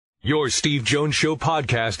Your Steve Jones Show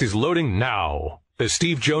podcast is loading now. The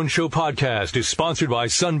Steve Jones Show podcast is sponsored by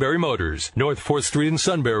Sunbury Motors, North 4th Street in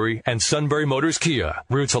Sunbury, and Sunbury Motors Kia,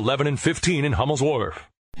 routes 11 and 15 in Hummel's Wharf.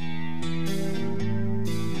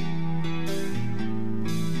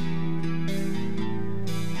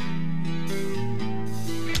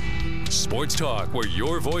 Sports talk where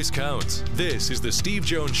your voice counts. This is the Steve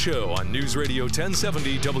Jones Show on News Radio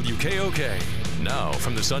 1070 WKOK. Now,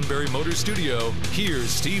 from the Sunbury Motors Studio, here's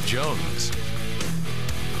Steve Jones.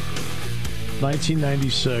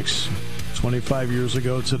 1996, 25 years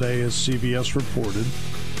ago today, as CBS reported,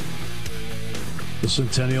 the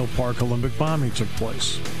Centennial Park Olympic bombing took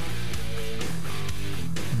place.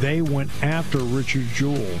 They went after Richard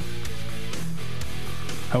Jewell.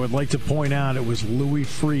 I would like to point out it was Louis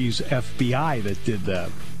Freeh's FBI that did that.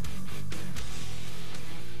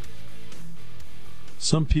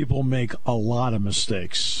 Some people make a lot of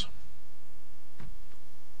mistakes.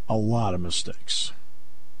 A lot of mistakes.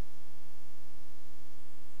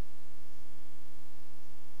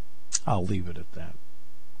 I'll leave it at that.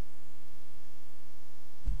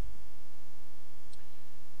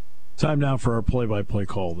 Time now for our play-by-play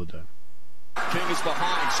call of the day. King is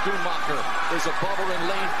behind. Schoonmaker is a bubble in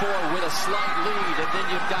lane 4 with a slight lead. And then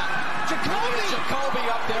you've got Jacoby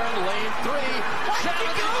up there in lane 3.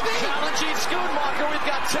 Challenging Schoonmaker. We've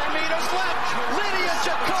got 10 meters left. Lydia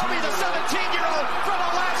Jacoby, the 17-year-old from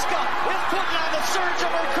Alaska, is putting on the surge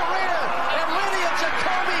of her career. And Lydia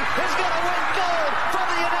Jacoby is going to win gold from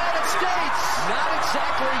the United States. Not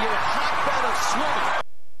exactly your hotbed of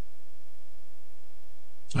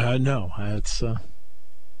swimming. No, it's,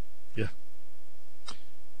 yeah.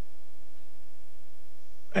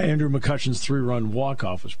 Andrew McCutcheon's 3-run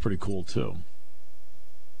walk-off was pretty cool, too,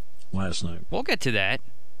 last night. We'll get to that.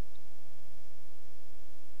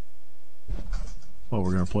 Well,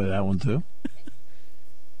 we're going to play that one, too?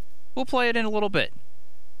 We'll play it in a little bit.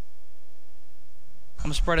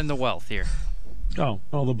 I'm spreading the wealth here. Oh,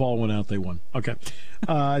 the ball went out. They won. Okay.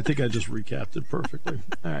 I think I just recapped it perfectly.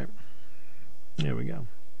 All right. Here we go.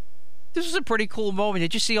 This was a pretty cool moment.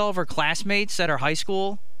 Did you see all of our classmates at our high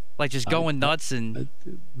school, like just going nuts? And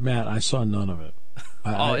Matt, I saw none of it.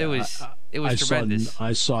 It was tremendous.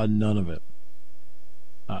 I saw none of it.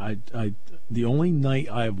 The only night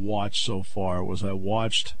I've watched so far was I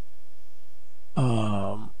watched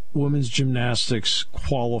women's gymnastics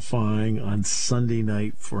qualifying on Sunday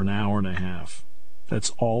night for an hour and a half. That's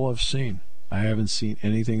all I've seen. I haven't seen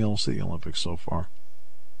anything else at the Olympics so far.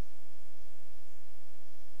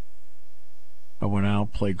 I went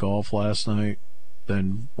out, played golf last night,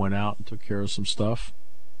 then went out and took care of some stuff.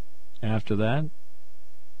 After that,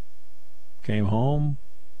 came home,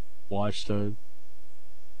 watched about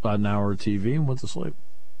an hour of TV, and went to sleep.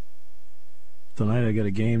 Tonight I got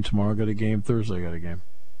a game, tomorrow I got a game, Thursday I got a game.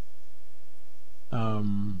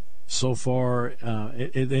 So far,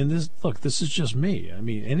 and this is just me. I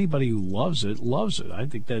mean, anybody who loves it, loves it. I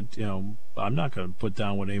think that, I'm not going to put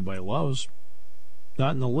down what anybody loves.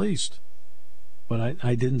 Not in the least. But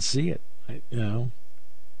I didn't see it, and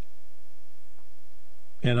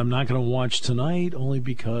I'm not going to watch tonight only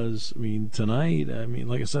because, tonight,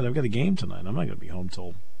 like I said, I've got a game tonight. I'm not going to be home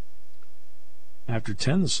till after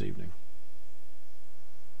 10 this evening.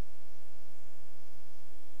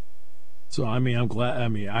 So, I'm glad,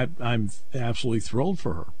 I'm absolutely thrilled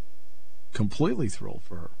for her. Completely thrilled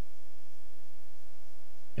for her.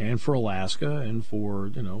 And for Alaska and for,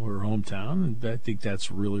 her hometown. And I think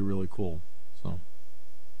that's really, really cool. So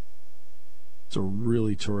it's a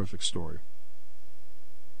really terrific story.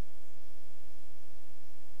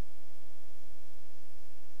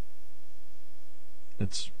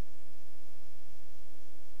 It's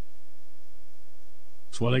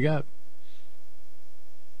what I got.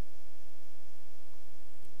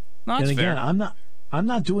 No, and again, fair. I'm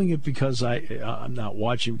not doing it because I'm not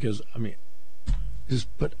watching because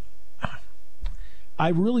but I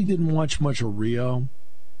really didn't watch much of Rio.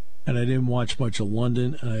 And I didn't watch much of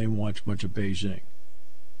London, and I didn't watch much of Beijing.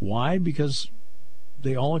 Why? Because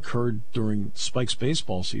they all occurred during Spike's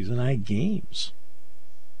baseball season. I had games.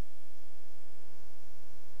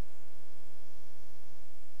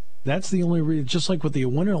 That's the only reason. Just like with the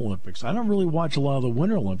Winter Olympics. I don't really watch a lot of the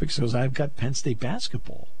Winter Olympics because I've got Penn State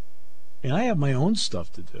basketball. And I have my own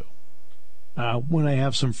stuff to do. When I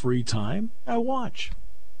have some free time, I watch.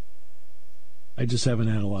 I just haven't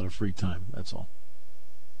had a lot of free time. That's all.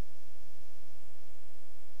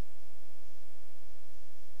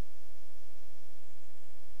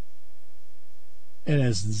 It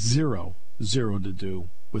has zero to do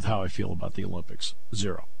with how I feel about the Olympics.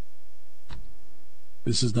 Zero.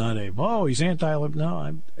 This is not he's anti-Olympic.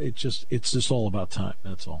 No, it's just all about time.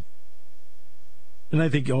 That's all. And I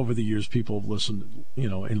think over the years, people have listened,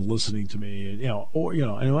 and listening to me, and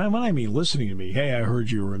when I mean listening to me, hey, I heard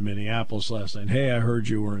you were in Minneapolis last night. Hey, I heard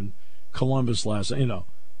you were in Columbus last night.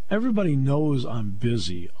 Everybody knows I'm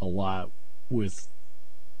busy a lot with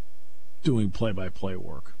doing play-by-play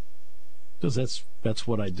work because that's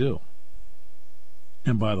what I do.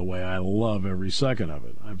 And by the way, I love every second of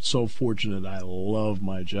it. I'm so fortunate. I love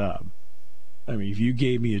my job. I mean, if you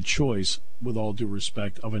gave me a choice, with all due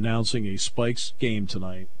respect, of announcing a Spikes game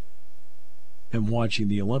tonight and watching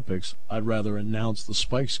the Olympics, I'd rather announce the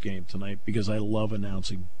Spikes game tonight because I love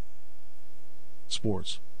announcing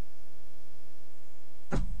sports.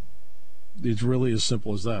 It's really as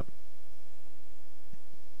simple as that.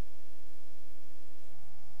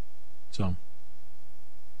 So.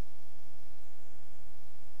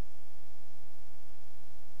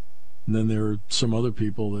 And then there are some other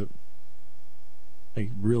people that they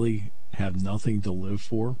really have nothing to live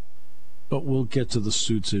for, but we'll get to the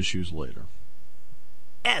suits issues later.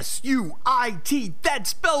 S-U-I-T, that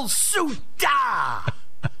spells suita!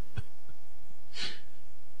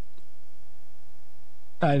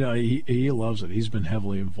 I know, he loves it. He's been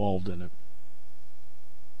heavily involved in it.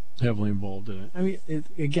 I mean,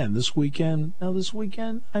 again, this weekend,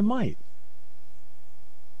 I might.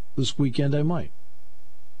 Because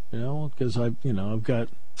I've got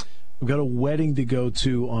a wedding to go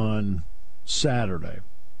to on Saturday.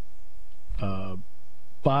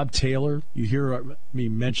 Bob Taylor, you hear me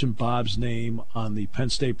mention Bob's name on the Penn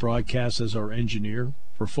State broadcast as our engineer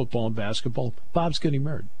for football and basketball. Bob's getting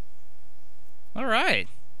married. All right.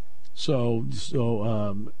 So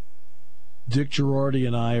Dick Girardi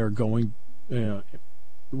and I are going.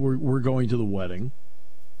 We're going to the wedding.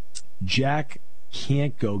 Jack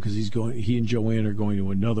can't go because he and Joanne are going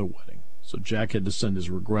to another wedding. So Jack had to send his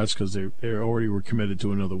regrets because they already were committed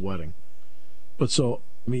to another wedding. But so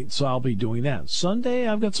I'll be doing that. Sunday,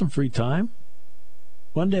 I've got some free time.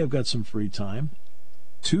 Monday, I've got some free time.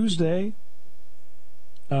 Tuesday,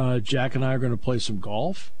 Jack and I are going to play some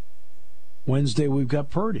golf. Wednesday, we've got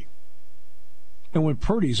Purdy. And when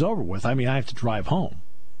Purdy's over with, I have to drive home.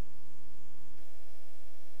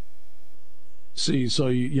 See, so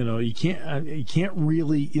you can't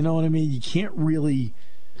really, you can't really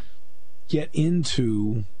get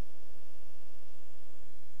into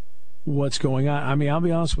what's going on. I'll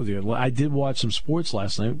be honest with you. I did watch some sports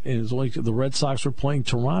last night, and it was like the Red Sox were playing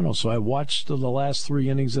Toronto, so I watched the last 3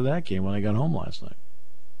 innings of that game when I got home last night.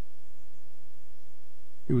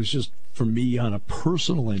 It was just, for me, on a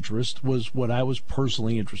personal interest, was what I was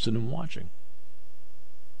personally interested in watching.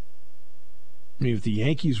 If the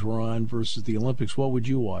Yankees were on versus the Olympics, what would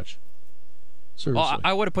you watch? Seriously. Well,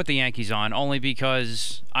 I would have put the Yankees on only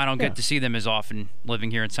because I don't get to see them as often living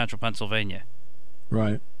here in central Pennsylvania.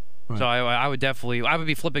 Right. So I would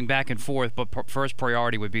be flipping back and forth, but first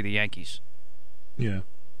priority would be the Yankees. Yeah.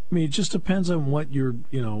 It just depends on what you're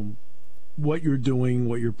doing, what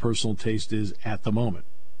your personal taste is at the moment.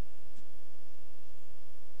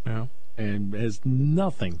 Yeah. And it has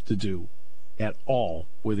nothing to do at all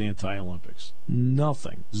with anti-Olympics.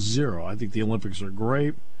 Nothing. Zero. I think the Olympics are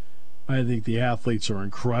great. I think the athletes are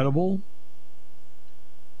incredible.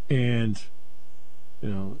 And,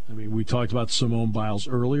 we talked about Simone Biles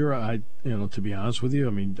earlier. To be honest with you,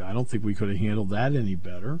 I don't think we could have handled that any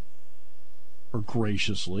better or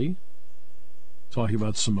graciously. Talking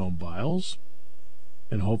about Simone Biles.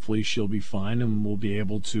 And hopefully she'll be fine and we'll be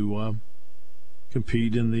able to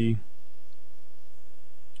compete in the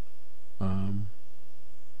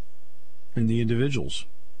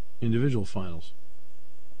individual finals.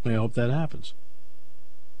 I hope that happens.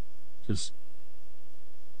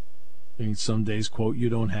 Some days, quote, you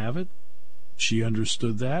don't have it. She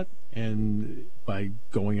understood that, and by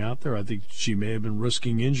going out there, I think she may have been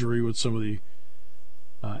risking injury with some of the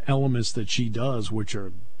elements that she does, which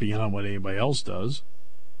are beyond what anybody else does.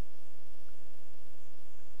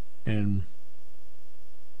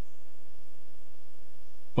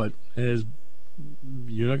 But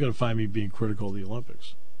you're not going to find me being critical of the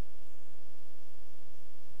Olympics.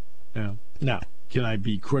 Yeah. Now, can I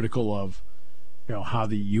be critical of how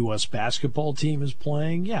the U.S. basketball team is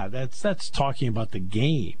playing? Yeah, that's talking about the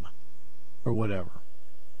game or whatever.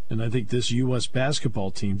 And I think this U.S.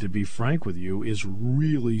 basketball team, to be frank with you, is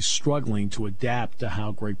really struggling to adapt to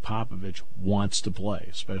how Greg Popovich wants to play,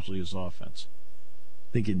 especially his offense.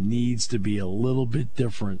 I think it needs to be a little bit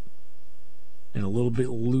different and a little bit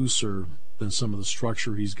looser than some of the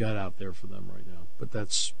structure he's got out there for them right now. But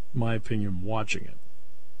that's my opinion watching it.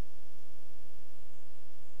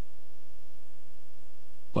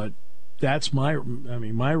 But that's my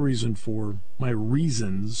reasons for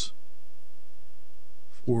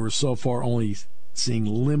so far only seeing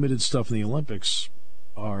limited stuff in the Olympics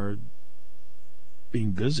are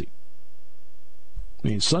being busy. I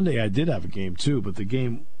mean, Sunday I did have a game too, but the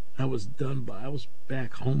game I was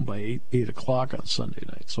back home by 8 o'clock on Sunday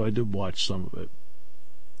night, so I did watch some of it.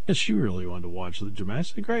 Yes, she really wanted to watch the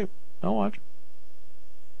gymnastics. Great, I'll watch.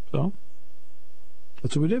 So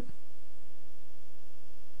that's what we did.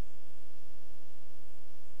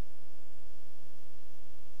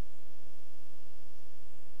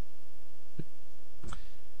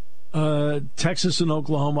 Texas and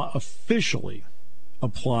Oklahoma officially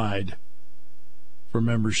applied for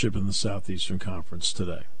membership in the Southeastern Conference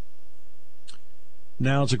today.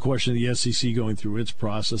 Now it's a question of the SEC going through its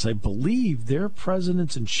process. I believe their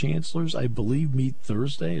presidents and chancellors, meet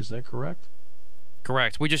Thursday. Is that correct?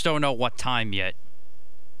 Correct. We just don't know what time yet.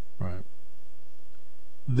 Right.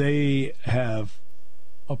 They have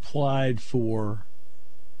applied for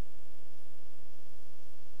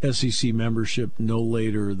SEC membership no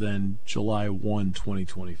later than July 1,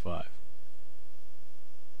 2025.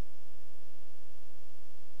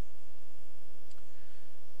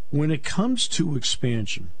 When it comes to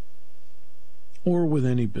expansion, or with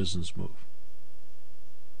any business move,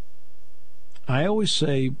 I always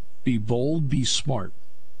say be bold, be smart.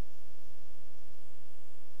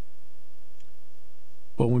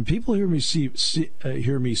 But when people hear me say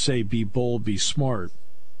be bold, be smart,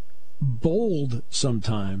 bold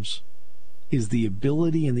sometimes is the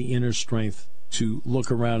ability and the inner strength to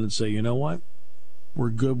look around and say, you know what? We're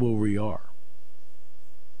good where we are.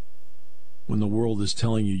 When the world is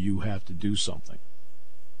telling you you have to do something.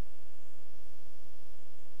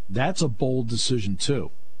 That's a bold decision too.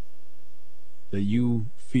 That you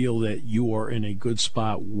feel that you are in a good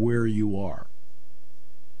spot where you are.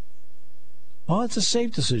 Well, it's a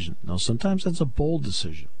safe decision. No, sometimes that's a bold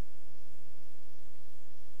decision.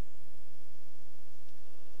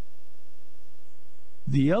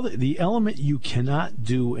 The element you cannot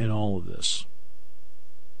do in all of this,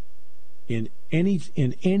 in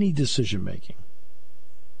any decision making,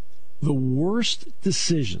 the worst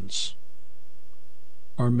decisions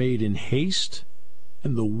are made in haste,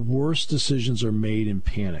 and the worst decisions are made in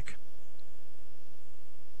panic.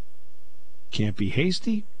 Can't be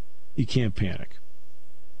hasty, you can't panic.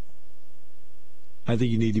 I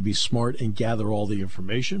think you need to be smart and gather all the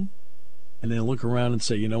information, and then look around and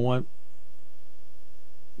say, you know what?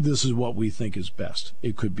 This is what we think is best.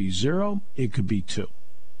 It could be 0, it could be 2.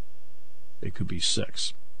 It could be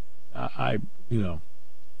 6. I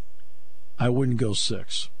wouldn't go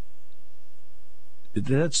 6.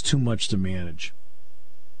 That's too much to manage.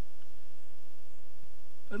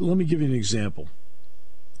 Let me give you an example.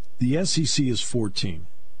 The SEC is 14.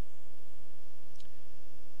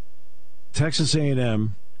 Texas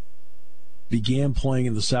A&M began playing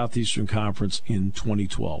in the Southeastern Conference in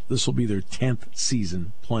 2012. This will be their 10th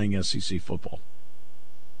season playing SEC football.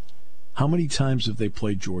 How many times have they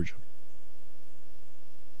played Georgia?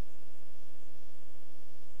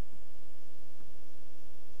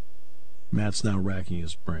 Matt's now racking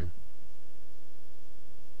his brain.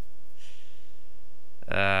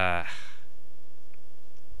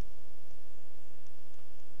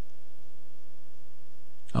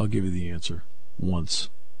 I'll give you the answer. Once.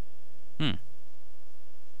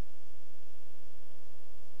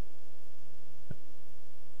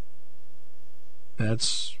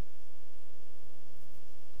 That's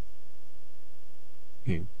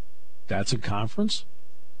a conference?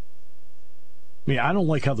 I mean, I don't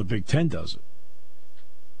like how the Big Ten does it.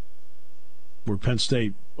 Where Penn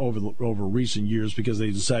State, over recent years, because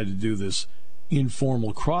they decided to do this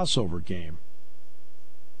informal crossover game.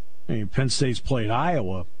 I mean, Penn State's played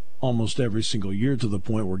Iowa almost every single year to the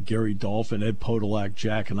point where Gary Dolphin, Ed Podolak,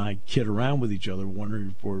 Jack, and I kid around with each other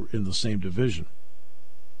wondering if we're in the same division.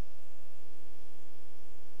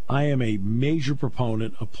 I am a major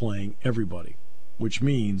proponent of playing everybody, which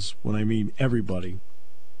means, when I mean everybody,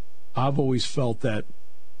 I've always felt that,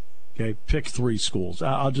 okay, pick 3 schools.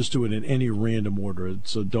 I'll just do it in any random order,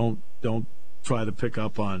 so don't try to pick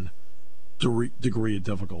up on degree of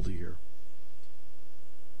difficulty here.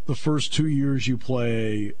 The first 2 years you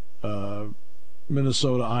play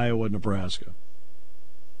Minnesota, Iowa, Nebraska,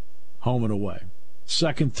 home and away.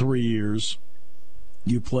 Second 3 years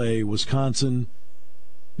you play Wisconsin,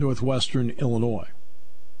 Northwestern, Illinois,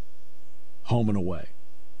 home and away.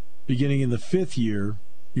 Beginning in the 5th year,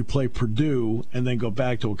 you play Purdue and then go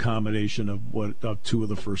back to a combination of 2 of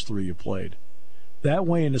the first 3 you played. That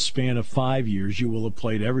way, in a span of 5 years, you will have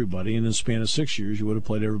played everybody. In a span of 6 years, you would have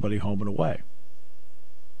played everybody home and away.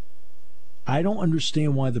 I don't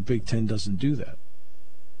understand why the Big Ten doesn't do that.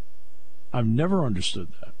 I've never understood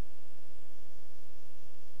that.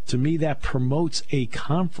 To me, that promotes a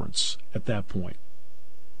conference at that point.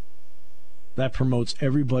 That promotes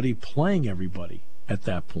everybody playing everybody at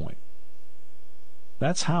that point.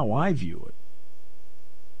 That's how I view it.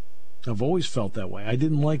 I've always felt that way. I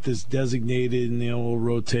didn't like this designated and we'll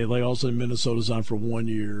rotate. Like all of a sudden Minnesota's on for 1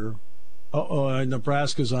 year.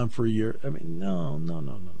 Nebraska's on for a year. I mean, no.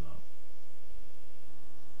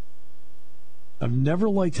 I've never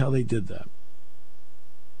liked how they did that.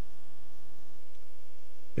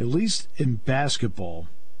 At least in basketball.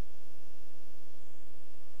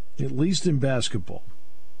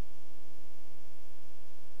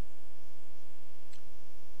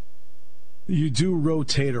 You do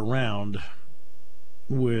rotate around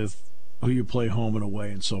with who you play home and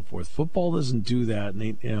away and so forth. Football doesn't do that,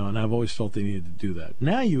 and I've always felt they needed to do that.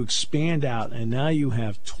 Now you expand out, and now you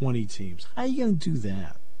have 20 teams. How are you going to do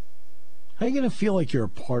that? How are you going to feel like you're a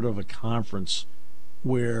part of a conference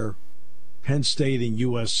where Penn State and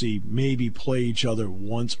USC maybe play each other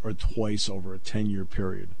once or twice over a 10-year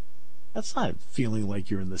period? That's not feeling like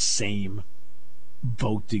you're in the same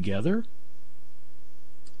boat together.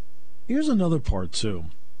 Here's another part, too.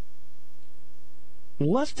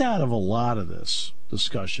 Left out of a lot of this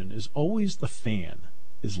discussion is always the fan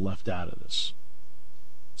is left out of this.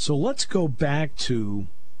 So let's go back to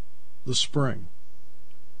the spring.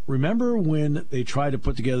 Remember when they tried to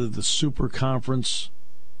put together the super conference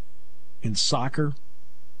in soccer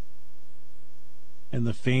and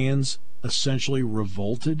the fans essentially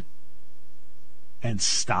revolted and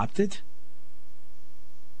stopped it?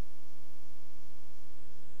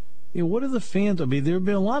 What are the fans? I mean, there have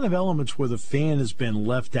been a lot of elements where the fan has been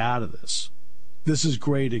left out of this. This is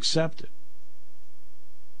great, accept it.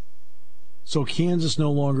 So Kansas no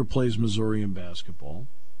longer plays Missouri in basketball.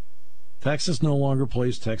 Texas no longer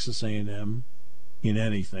plays Texas A&M in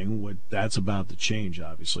anything. That's about to change,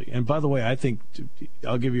 obviously. And by the way, I think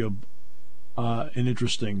I'll give you an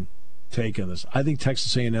interesting take on this. I think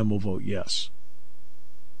Texas A&M will vote yes.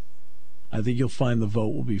 I think you'll find the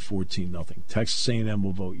vote will be 14-0. Texas A&M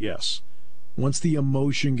will vote yes. Once the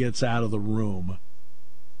emotion gets out of the room,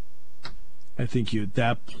 I think at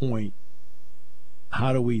that point,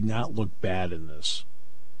 how do we not look bad in this?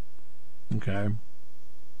 Okay?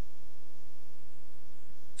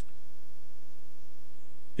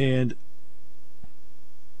 And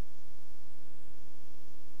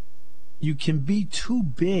you can be too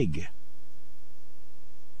big.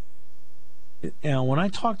 Now, when I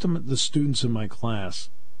talk to the students in my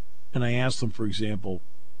class, and I asked them, for example,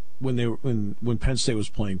 when Penn State was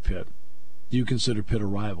playing Pitt, do you consider Pitt a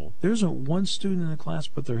rival? There isn't one student in the class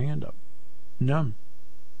put their hand up. None.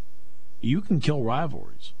 You can kill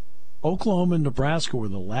rivalries. Oklahoma and Nebraska were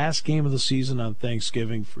the last game of the season on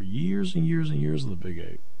Thanksgiving for years and years and years in the Big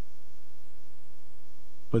Eight.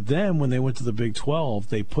 But then when they went to the Big 12,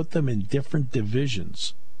 they put them in different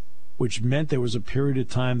divisions, which meant there was a period of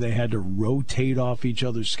time they had to rotate off each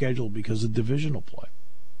other's schedule because of divisional play.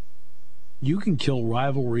 You can kill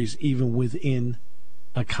rivalries even within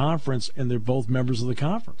a conference, and they're both members of the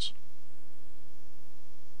conference.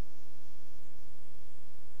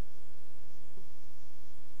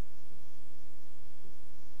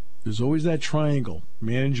 There's always that triangle: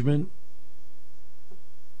 management,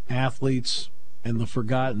 athletes, and the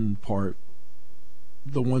forgotten part,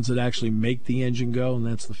 the ones that actually make the engine go, and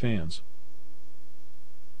that's the fans.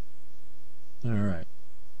 All right.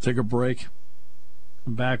 Take a break.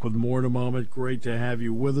 I'm back with more in a moment. Great to have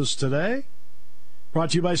you with us today.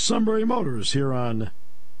 Brought to you by Sunbury Motors here on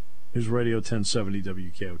News Radio 1070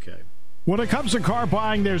 WKOK. When it comes to car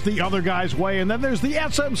buying, there's the other guy's way, and then there's the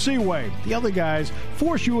SMC way. The other guys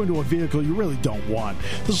force you into a vehicle you really don't want.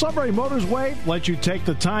 The Sunbury Motors way lets you take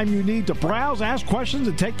the time you need to browse, ask questions,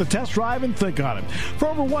 and take the test drive and think on it. For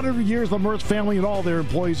over 100 years, the Mertz family and all their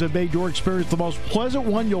employees have made your experience the most pleasant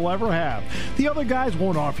one you'll ever have. The other guys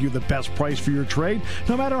won't offer you the best price for your trade,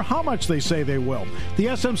 no matter how much they say they will. The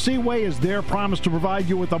SMC way is their promise to provide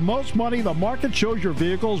you with the most money the market shows your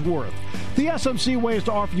vehicle is worth. The SMC way is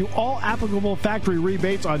to offer you all applicable factory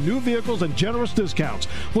rebates on new vehicles and generous discounts.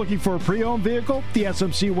 Looking for a pre-owned vehicle? The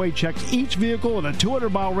SMC way checks each vehicle in a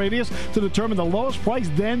 200-mile radius to determine the lowest price,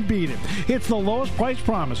 then beat it. It's the lowest price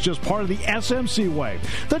promise, just part of the SMC way.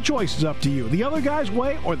 The choice is up to you, the other guy's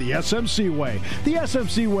way or the SMC way. The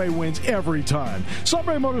SMC way wins every time.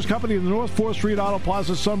 Sunbury Motors Company in the North 4th Street Auto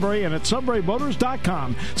Plaza, Sunbury, and at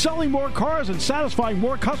sunburymotors.com. Selling more cars and satisfying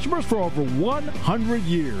more customers for over 100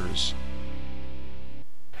 years.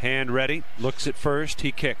 Hand ready, looks at first,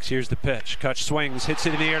 he kicks. Here's the pitch. Kutch swings, hits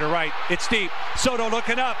it in the air to right. It's deep. Soto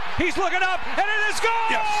looking up. He's looking up, and it is gone!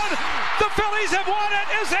 Yes. The Phillies have won it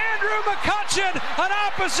as Andrew McCutchen, an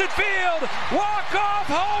opposite field walk-off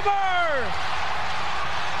homer!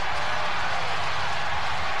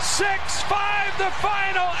 6-5 the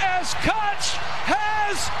final as Kutch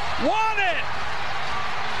has won it!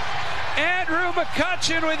 Andrew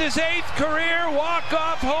McCutchen with his 8th career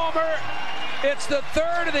walk-off homer. It's the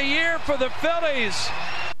 3rd of the year for the Phillies.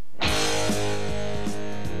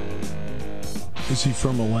 Is he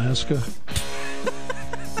from Alaska?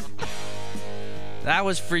 That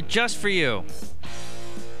was just for you.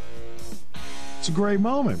 It's a great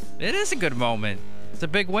moment. It is a good moment. It's a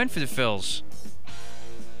big win for the Phils.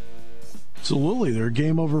 Absolutely. They're a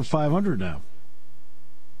game over 500 now.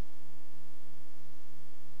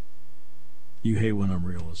 You hate when I'm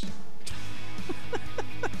realistic.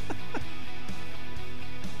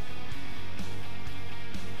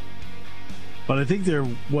 But I think they're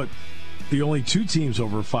the only 2 teams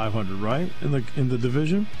over 500, right? In the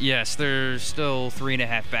division? Yes, they're still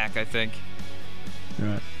 3.5 back, I think.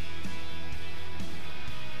 Right.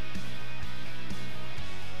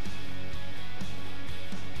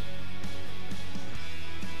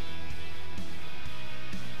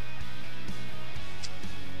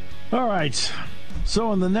 All right.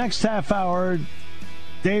 So in the next half hour,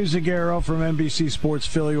 Dave Zagaro from NBC Sports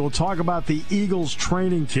Philly will talk about the Eagles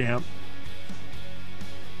training camp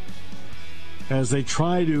as they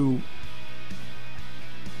try to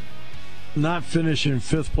not finish in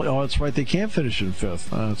 5th place. Oh, that's right. They can't finish in 5th.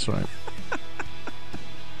 Oh, that's right.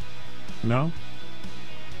 No?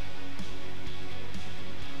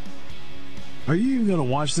 Are you even going to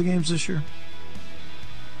watch the games this year?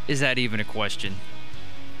 Is that even a question?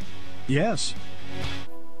 Yes.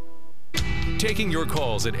 Taking your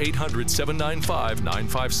calls at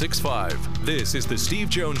 800-795-9565. This is the Steve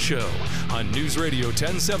Jones Show on News Radio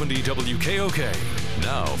 1070 WKOK.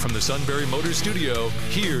 Now from the Sunbury Motors Studio,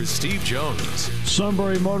 here's Steve Jones.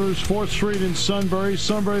 Sunbury Motors, 4th Street in Sunbury.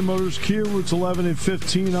 Sunbury Motors Kia, routes 11 and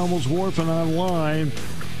 15, Hummels Wharf, and online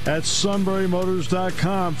at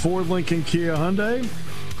sunburymotors.com. Ford, Lincoln, Kia, Hyundai.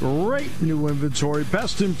 Great new inventory.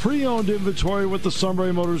 Best in pre-owned inventory with the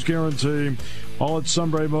Sunbury Motors guarantee. All at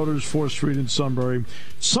Sunbury Motors, 4th Street in Sunbury.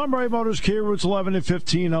 Sunbury Motors, Kia, routes 11 and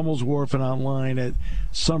 15, Hummels Wharf, and online at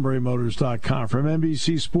sunburymotors.com. From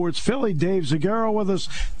NBC Sports Philly, Dave Zagaro with us.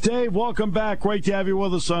 Dave, welcome back. Great to have you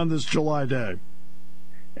with us on this July day.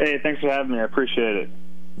 Hey, thanks for having me. I appreciate it.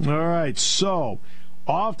 All right, so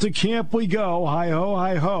off to camp we go. Hi-ho,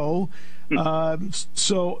 hi-ho.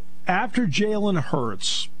 So after Jalen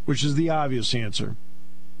Hurts, which is the obvious answer,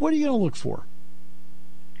 what are you going to look for?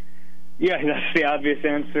 Yeah, that's the obvious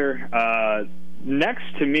answer. Next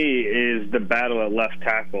to me is the battle at left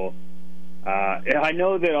tackle. I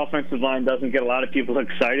know that offensive line doesn't get a lot of people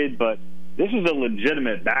excited, but this is a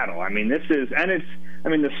legitimate battle. I mean, the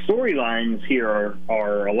storylines here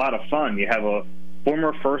are a lot of fun. You have a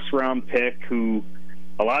former first-round pick who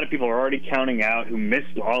a lot of people are already counting out, who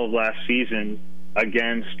missed all of last season,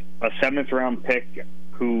 against a 7th-round pick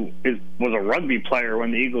who was a rugby player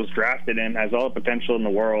when the Eagles drafted him, has all the potential in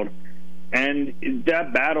the world. And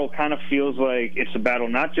that battle kind of feels like it's a battle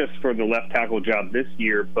not just for the left tackle job this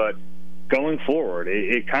year, but going forward.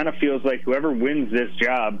 It kind of feels like whoever wins this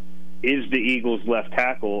job is the Eagles left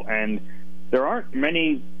tackle. And there aren't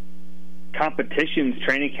many competitions,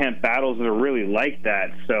 training camp battles that are really like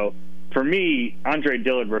that. So for me, Andre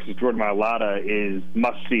Dillard versus Jordan Mailata is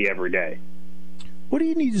must-see every day. What do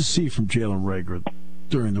you need to see from Jalen Reagor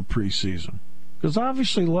during the preseason? Because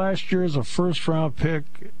obviously last year as a first-round pick,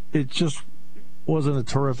 it just wasn't a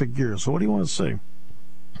terrific year. So what do you want to see?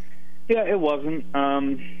 Yeah, it wasn't.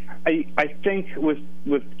 I think with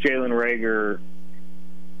Jalen Reagor,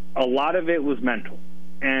 a lot of it was mental.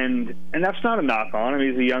 And that's not a knock on him.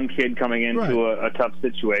 He's a young kid coming into a tough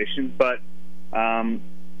situation. But I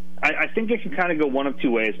think it can kind of go one of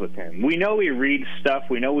two ways with him. We know he reads stuff.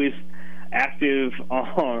 We know he's active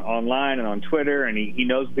online and on Twitter, and he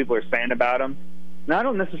knows what people are saying about him. And I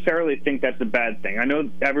don't necessarily think that's a bad thing. I know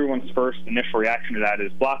everyone's first initial reaction to that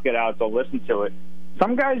is block it out, don't listen to it.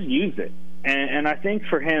 Some guys use it. And I think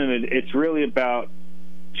for him, it's really about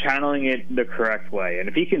channeling it the correct way. And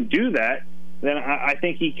if he can do that, then I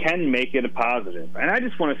think he can make it a positive. And I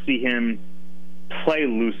just want to see him play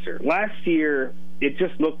looser. Last year, it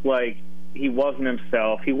just looked like he wasn't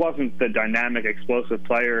himself. He wasn't the dynamic, explosive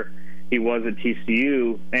player he was at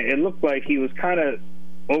TCU. And it looked like he was kind of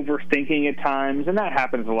overthinking at times, and that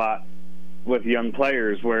happens a lot with young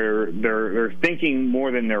players where they're thinking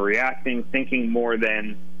more than they're reacting, thinking more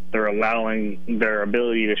than they're allowing their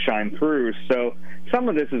ability to shine through. So some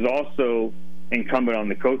of this is also incumbent on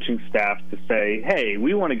the coaching staff to say, hey,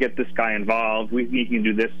 we want to get this guy involved. We can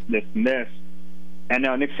do this, this, and this. And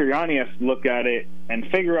now Nick Sirianni has to look at it and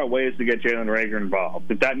figure out ways to get Jalen Reagor involved.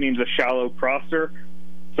 If that means a shallow crosser,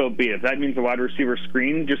 so be it. If that means a wide receiver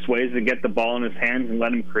screen, just ways to get the ball in his hands and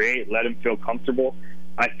let him create, let him feel comfortable.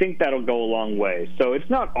 I think that'll go a long way. So it's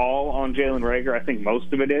not all on Jalen Reagor. I think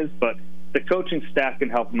most of it is, but the coaching staff can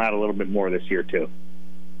help him out a little bit more this year too.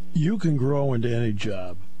 You can grow into any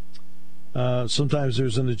job. Sometimes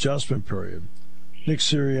there's an adjustment period. Nick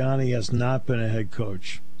Sirianni has not been a head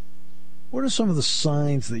coach. What are some of the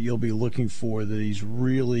signs that you'll be looking for that he's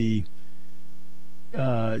really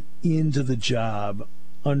into the job,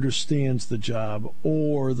 understands the job,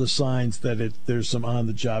 or the signs that there's some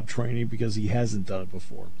on-the-job training because he hasn't done it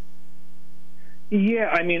before? Yeah,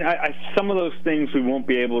 I mean, some of those things we won't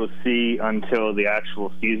be able to see until the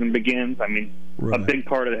actual season begins. I mean, right. A big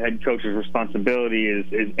part of the head coach's responsibility is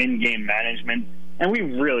in-game management, and we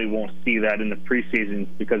really won't see that in the preseason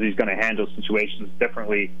because he's going to handle situations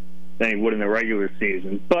differently than he would in the regular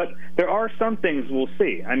season. But there are some things we'll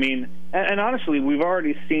see. I mean, and honestly, we've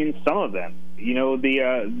already seen some of them. You know,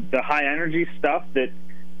 the high-energy stuff that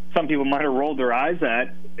some people might have rolled their eyes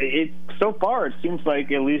at, so far it seems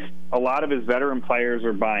like at least a lot of his veteran players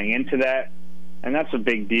are buying into that, and that's a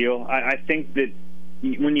big deal. I think that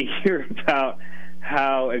when you hear about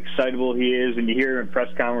how excitable he is and you hear him in press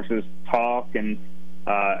conferences talk, and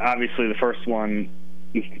obviously the first one,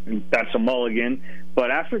 that's a mulligan.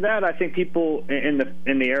 But after that, I think people in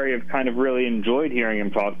the area have kind of really enjoyed hearing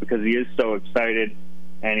him talk because he is so excited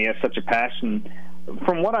and he has such a passion.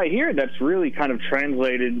 From what I hear, that's really kind of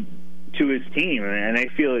translated to his team, and they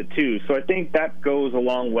feel it too. So I think that goes a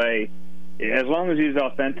long way, as long as he's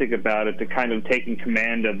authentic about it, to kind of taking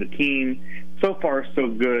command of the team. So far, so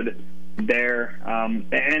good there.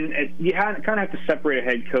 And you kind of have to separate a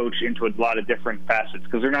head coach into a lot of different facets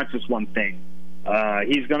because they're not just one thing.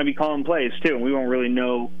 He's going to be calling plays too, and we won't really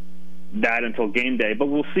know that until game day. But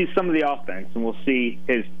we'll see some of the offense, and we'll see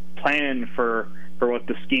his plan for what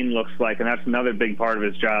the scheme looks like, and that's another big part of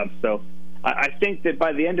his job. So I think that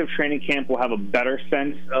by the end of training camp, we'll have a better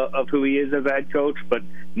sense of who he is as a head coach, but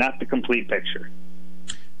not the complete picture.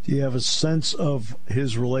 Do you have a sense of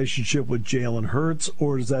his relationship with Jalen Hurts,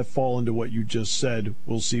 or does that fall into what you just said,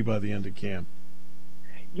 we'll see by the end of camp?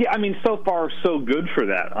 Yeah, I mean, so far, so good for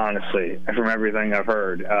that, honestly, from everything I've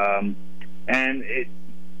heard.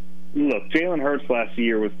 Look, Jalen Hurts last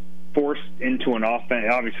year was forced into an offense,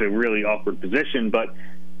 obviously a really awkward position, but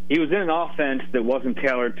he was in an offense that wasn't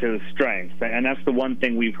tailored to his strengths. And that's the one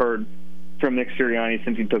thing we've heard from Nick Sirianni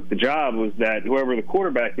since he took the job, was that whoever the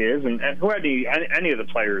quarterback is, and whoever any of the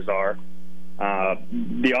players are,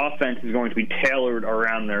 the offense is going to be tailored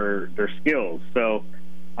around their skills. So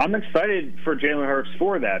I'm excited for Jalen Hurts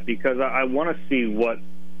for that, because I want to see what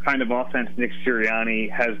kind of offense Nick Sirianni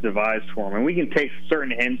has devised for him. And we can take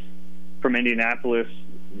certain hints from Indianapolis,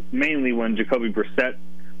 mainly when Jacoby Brissett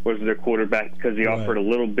was their quarterback, because he offered a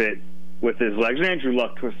little bit with his legs, and Andrew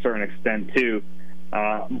Luck to a certain extent too.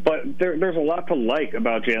 But there's a lot to like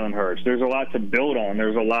about Jalen Hurts. There's a lot to build on.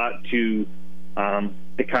 There's a lot to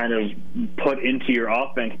kind of put into your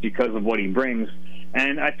offense because of what he brings.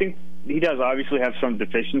 And I think he does obviously have some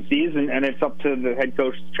deficiencies, and it's up to the head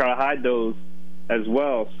coach to try to hide those as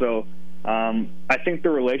well. So I think the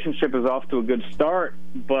relationship is off to a good start,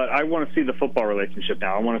 but I want to see the football relationship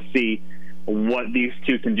now. I want to see what these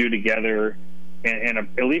two can do together in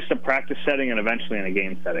at least a practice setting and eventually in a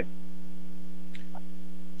game setting.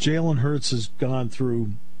 Jalen Hurts has gone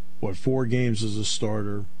through, 4 games as a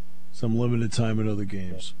starter, some limited time in other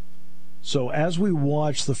games. So as we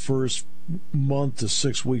watch the first month to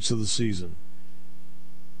 6 weeks of the season,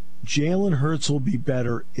 Jalen Hurts will be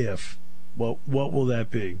better if. Well, what will that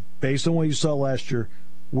be? Based on what you saw last year,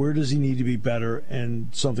 where does he need to be better, and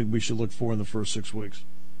something we should look for in the first 6 weeks?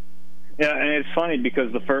 Yeah, and it's funny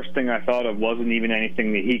because the first thing I thought of wasn't even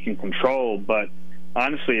anything that he can control, but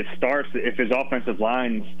honestly, it starts if his offensive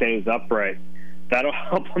line stays upright. That'll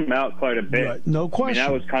help him out quite a bit. Right. No question. I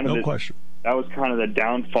mean, that was kind of the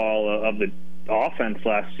downfall of the offense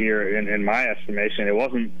last year, in my estimation. It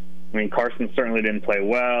wasn't. I mean, Carson certainly didn't play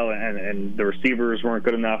well, and the receivers weren't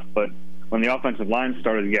good enough. But when the offensive line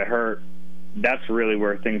started to get hurt, that's really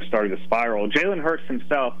where things started to spiral. Jalen Hurts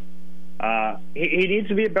himself, he needs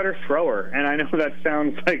to be a better thrower, and I know that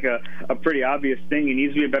sounds like a pretty obvious thing. He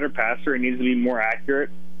needs to be a better passer. He needs to be more accurate,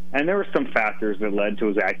 and there were some factors that led to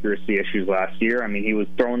his accuracy issues last year. I mean, he was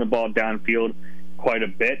throwing the ball downfield quite a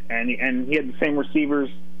bit, and he had the same receivers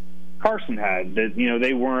Carson had. That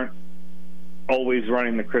they weren't always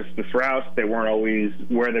running the crispest routes. They weren't always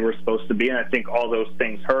where they were supposed to be, and I think all those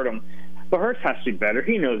things hurt him. But Hurts has to be better.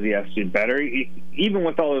 He knows he has to be better. Even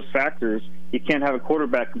with all those factors, you can't have a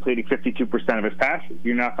quarterback completing 52% of his passes.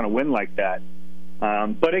 You're not going to win like that.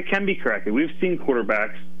 But it can be corrected. We've seen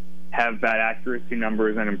quarterbacks have bad accuracy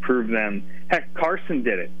numbers and improve them. Heck, Carson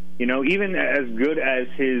did it. Even as good as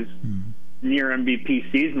his near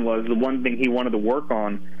MVP season was, the one thing he wanted to work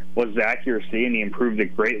on was the accuracy, and he improved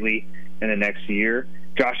it greatly in the next year.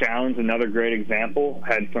 Josh Allen's another great example,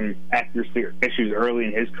 had some accuracy issues early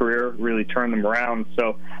in his career, really turned them around.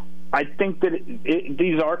 So I think that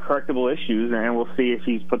these are correctable issues, and we'll see if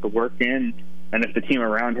he's put the work in and if the team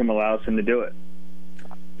around him allows him to do it.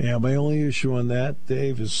 Yeah, my only issue on that,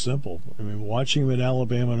 Dave, is simple. I mean, watching him in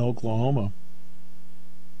Alabama and Oklahoma,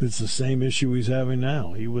 it's the same issue he's having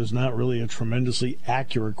now. He was not really a tremendously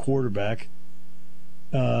accurate quarterback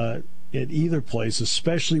at either place,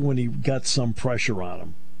 especially when he got some pressure on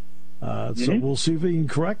him. So we'll see if he can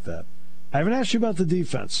correct that. I haven't asked you about the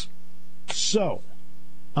defense. So,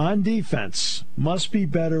 on defense, must be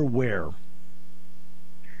better where?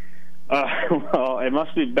 Well, it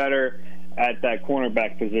must be better at that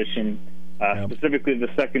cornerback position, specifically the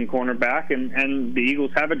second cornerback, and the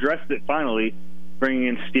Eagles have addressed it finally, bringing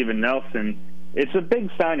in Steven Nelson. It's a big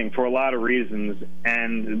signing for a lot of reasons,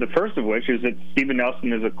 and the first of which is that Steven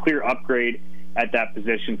Nelson is a clear upgrade at that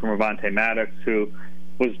position from Avonte Maddox, who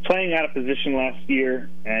was playing out of position last year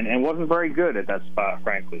and wasn't very good at that spot,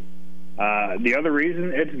 frankly. The other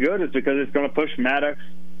reason it's good is because it's going to push Maddox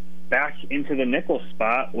back into the nickel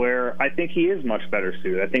spot, where I think he is much better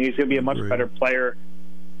suited. I think he's going to be a much better player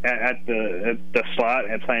at the slot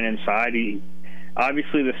and playing inside.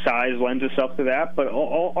 Obviously, the size lends itself to that, but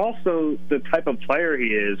also the type of player he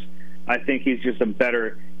is, I think he's just a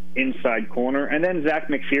better inside corner. And then Zach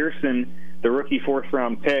McPherson, the rookie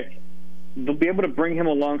fourth-round pick, they'll be able to bring him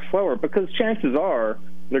along slower, because chances are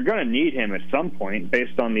they're going to need him at some point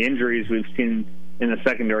based on the injuries we've seen in the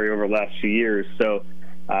secondary over the last few years. So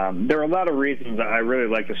there are a lot of reasons I really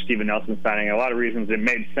like the Steven Nelson signing, a lot of reasons it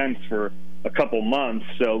made sense for a couple months.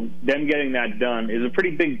 So them getting that done is a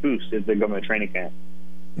pretty big boost as they go into training camp.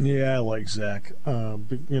 Yeah, I like Zach,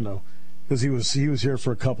 because he was here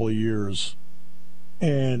for a couple of years,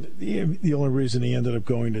 and the only reason he ended up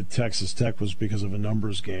going to Texas Tech was because of a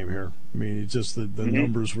numbers game here. I mean, it's just the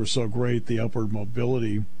numbers were so great, the upward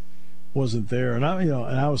mobility wasn't there, and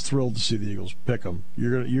I was thrilled to see the Eagles pick him.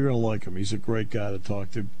 You're gonna like him. He's a great guy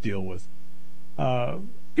to deal with.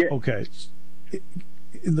 Okay.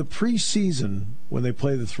 In the preseason, when they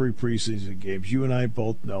play the 3 preseason games, you and I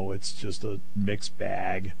both know it's just a mixed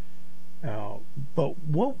bag. But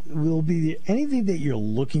what will be anything that you're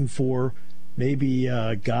looking for? Maybe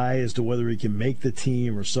a guy as to whether he can make the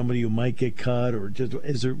team, or somebody who might get cut, or just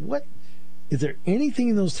is there anything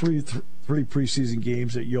in those three preseason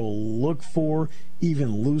games that you'll look for,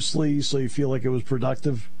 even loosely, so you feel like it was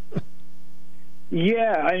productive?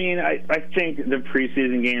 Yeah, I mean, I think the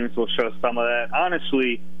preseason games will show some of that.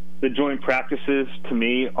 Honestly, the joint practices, to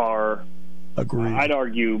me, are, I'd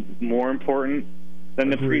argue, more important than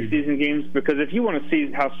the preseason games, because if you want to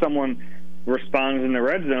see how someone responds in the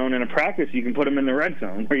red zone in a practice, you can put them in the red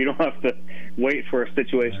zone, where you don't have to wait for a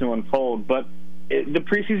situation to unfold. But the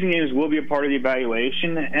preseason games will be a part of the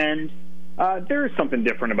evaluation, and there is something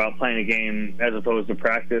different about playing a game as opposed to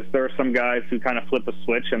practice. There are some guys who kind of flip a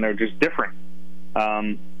switch, and they're just different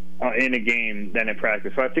in a game than in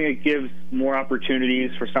practice. So I think it gives more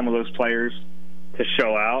opportunities for some of those players to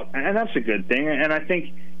show out, and that's a good thing. And I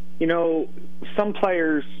think, some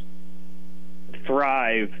players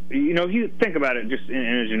thrive. If you think about it just in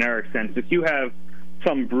a generic sense, if you have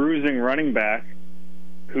some bruising running back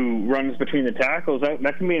who runs between the tackles,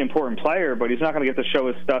 that can be an important player, but he's not going to get to show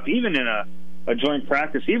his stuff even in a joint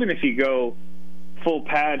practice. Even if you go full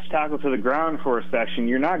pads, tackle to the ground for a session,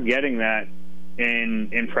 you're not getting that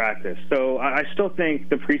in practice. So I still think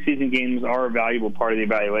the preseason games are a valuable part of the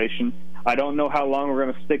evaluation. I don't know how long we're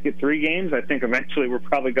going to stick at 3 games. I think eventually we're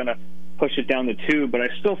probably going to push it down to 2, but I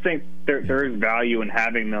still think there is value in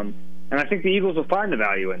having them. And I think the Eagles will find the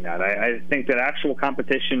value in that. I think that actual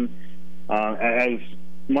competition, as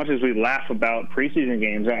much as we laugh about preseason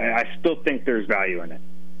games, I still think there's value in it.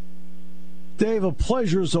 Dave, a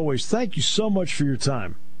pleasure as always. Thank you so much for your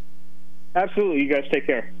time. Absolutely. You guys take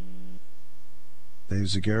care. Dave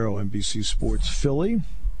Zagaro, NBC Sports Philly,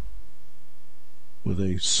 with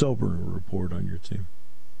a sobering report on your team.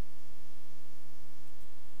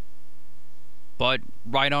 But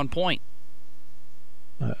right on point.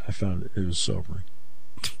 I found it was sobering.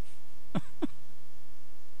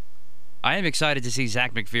 I am excited to see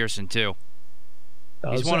Zach McPherson, too.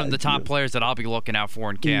 He's one of the top players that I'll be looking out for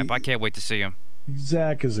in camp. I can't wait to see him.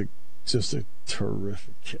 Zach is just a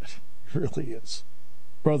terrific kid. He really is.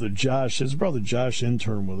 His brother Josh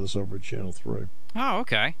interned with us over at Channel 3. Oh,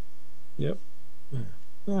 okay. Yep.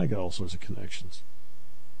 Yeah. I got all sorts of connections.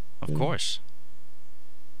 Of course.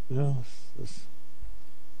 Yeah.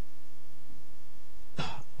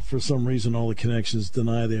 For some reason, all the connections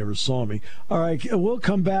deny they ever saw me. All right, we'll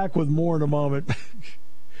come back with more in a moment.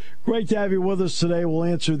 Great to have you with us today. We'll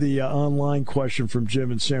answer the online question from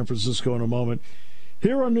Jim in San Francisco in a moment.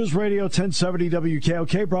 Here on News Radio 1070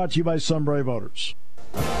 WKOK, brought to you by Sunbury Motors.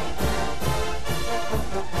 I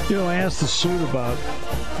asked the suit about,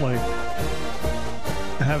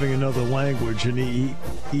 having another language, and he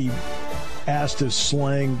asked if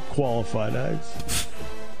slang qualified.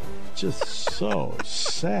 Just so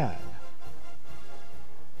sad.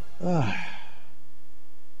 I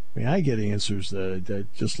get answers that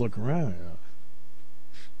just look around.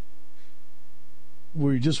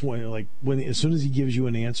 Where you just want, as soon as he gives you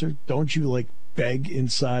an answer, don't you beg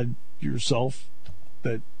inside yourself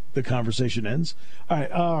that the conversation ends?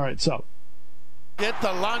 All right. So get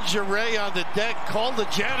the lingerie on the deck. Call the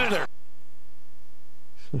janitor.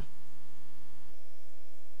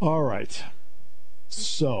 All right.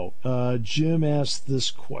 So, Jim asked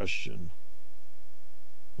this question.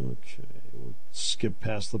 Okay, we'll skip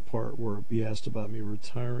past the part where he asked about me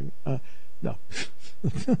retiring. No.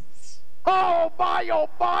 Oh, my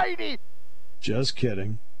almighty! Just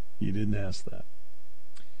kidding. He didn't ask that.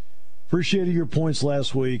 Appreciated your points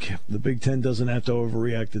last week. The Big Ten doesn't have to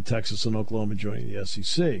overreact to Texas and Oklahoma joining the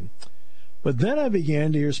SEC. But then I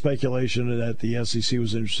began to hear speculation that the SEC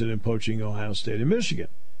was interested in poaching Ohio State and Michigan,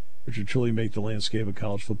 which would truly make the landscape of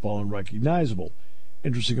college football unrecognizable.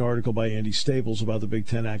 Interesting article by Andy Staples about the Big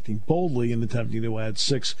Ten acting boldly and attempting to add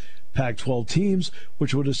 6 Pac-12 teams,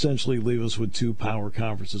 which would essentially leave us with 2 power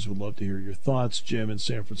conferences. Would love to hear your thoughts. Jim in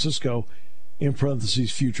San Francisco, in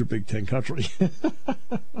parentheses, future Big Ten country.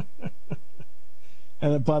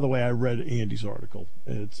 And by the way, I read Andy's article.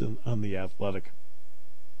 It's on The Athletic.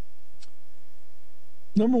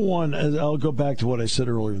 Number one, I'll go back to what I said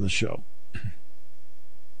earlier in the show.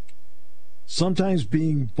 Sometimes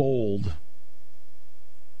being bold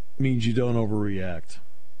means you don't overreact.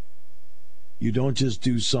 You don't just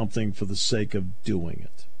do something for the sake of doing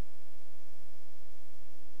it.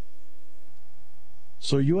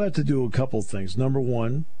 So you have to do a couple things. Number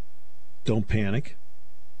one, don't panic.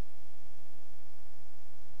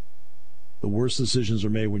 The worst decisions are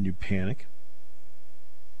made when you panic.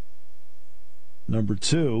 Number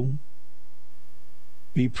two,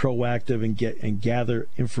 be proactive and gather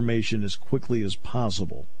information as quickly as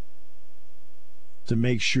possible to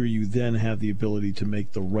make sure you then have the ability to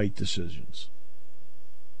make the right decisions.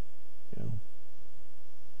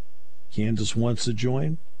 Kansas wants to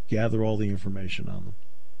join, gather all the information on them.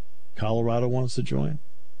 Colorado wants to join,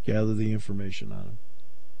 gather the information on them.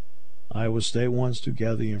 Iowa State wants to,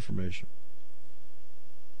 gather the information.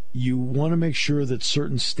 You want to make sure that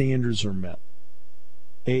certain standards are met.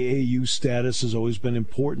 AAU status has always been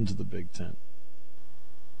important to the Big Ten.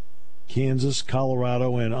 Kansas,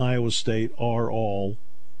 Colorado, and Iowa State are all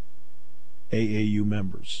AAU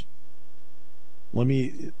members. Let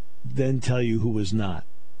me then tell you who is not.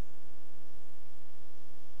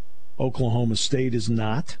 Oklahoma State is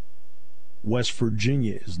not. West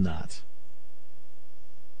Virginia is not.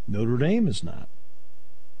 Notre Dame is not.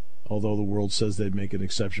 Although the world says they'd make an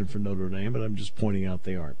exception for Notre Dame, but I'm just pointing out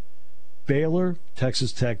they aren't. Baylor,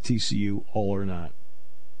 Texas Tech, TCU, all are not.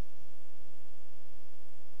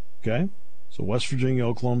 Okay? So West Virginia,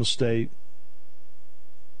 Oklahoma State,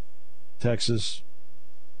 Texas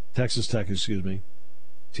Tech,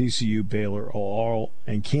 TCU, Baylor, all,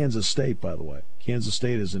 and Kansas State, by the way. Kansas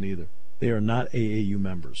State isn't either. They are not AAU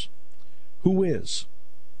members. Who is?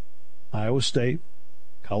 Iowa State,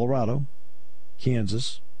 Colorado,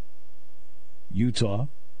 Kansas, Utah,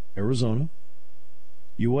 Arizona,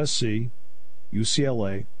 USC,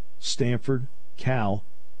 UCLA, Stanford, Cal,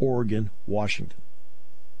 Oregon, Washington.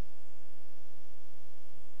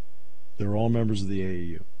 They're all members of the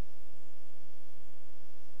AAU.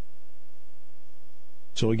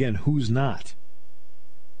 So again, who's not?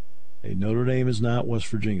 Hey, Notre Dame is not, West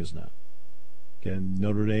Virginia is not. Again,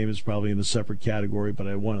 Notre Dame is probably in a separate category, but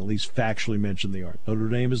I want to at least factually mention they are. Notre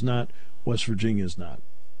Dame is not, West Virginia is not.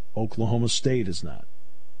 Oklahoma State is not.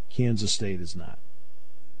 Kansas State is not.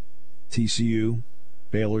 TCU,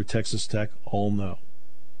 Baylor, Texas Tech, all no.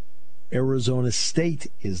 Arizona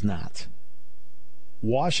State is not.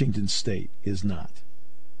 Washington State is not.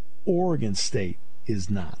 Oregon State is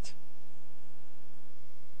not.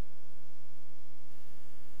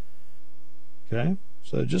 Okay?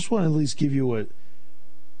 So I just want to at least give you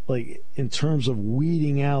in terms of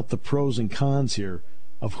weeding out the pros and cons here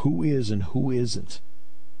of who is and who isn't,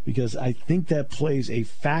 because I think that plays a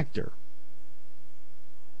factor.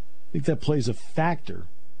 I think that plays a factor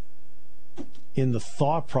in the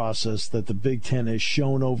thought process that the Big Ten has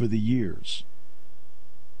shown over the years.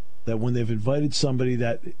 That when they've invited somebody,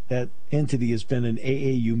 that entity has been an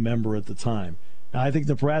AAU member at the time. Now, I think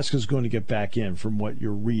Nebraska is going to get back in from what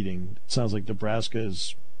you're reading. It sounds like Nebraska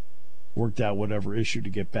has worked out whatever issue to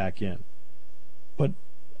get back in. But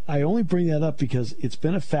I only bring that up because it's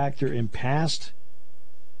been a factor in past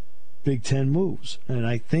Big Ten moves. And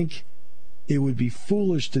I think it would be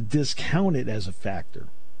foolish to discount it as a factor.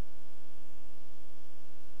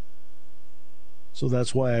 So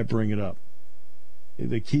that's why I bring it up.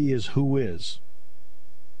 The key is who is.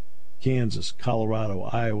 Kansas, Colorado,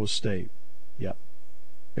 Iowa State. Yep.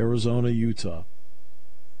 Arizona, Utah.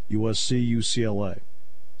 USC, UCLA.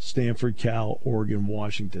 Stanford, Cal, Oregon,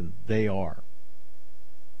 Washington. They are.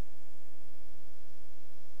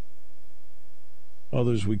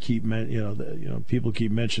 Others we keep, people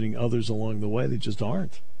keep mentioning others along the way. They just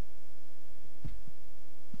aren't.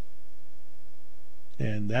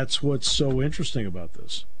 And that's what's so interesting about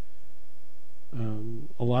this.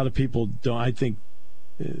 A lot of people don't. I think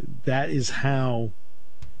that is how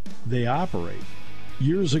they operate.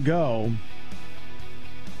 Years ago,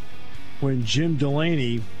 when Jim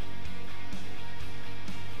Delaney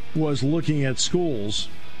was looking at schools,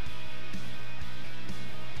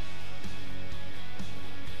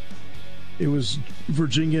 it was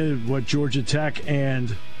Virginia, Georgia Tech,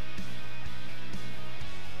 and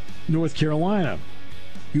North Carolina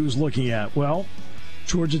he was looking at. Well,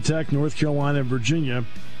 Georgia Tech, North Carolina, and Virginia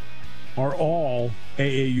are all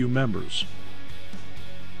AAU members.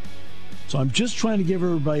 So I'm just trying to give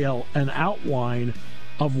everybody an outline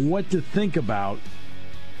of what to think about,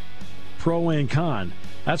 pro and con.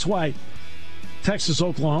 That's why Texas,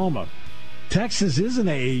 Oklahoma. Texas is an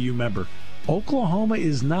AAU member. Oklahoma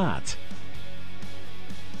is not.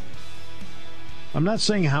 I'm not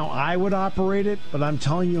saying how I would operate it, but I'm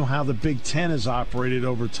telling you how the Big Ten has operated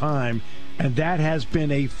over time, and that has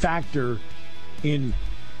been a factor in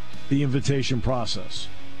the invitation process.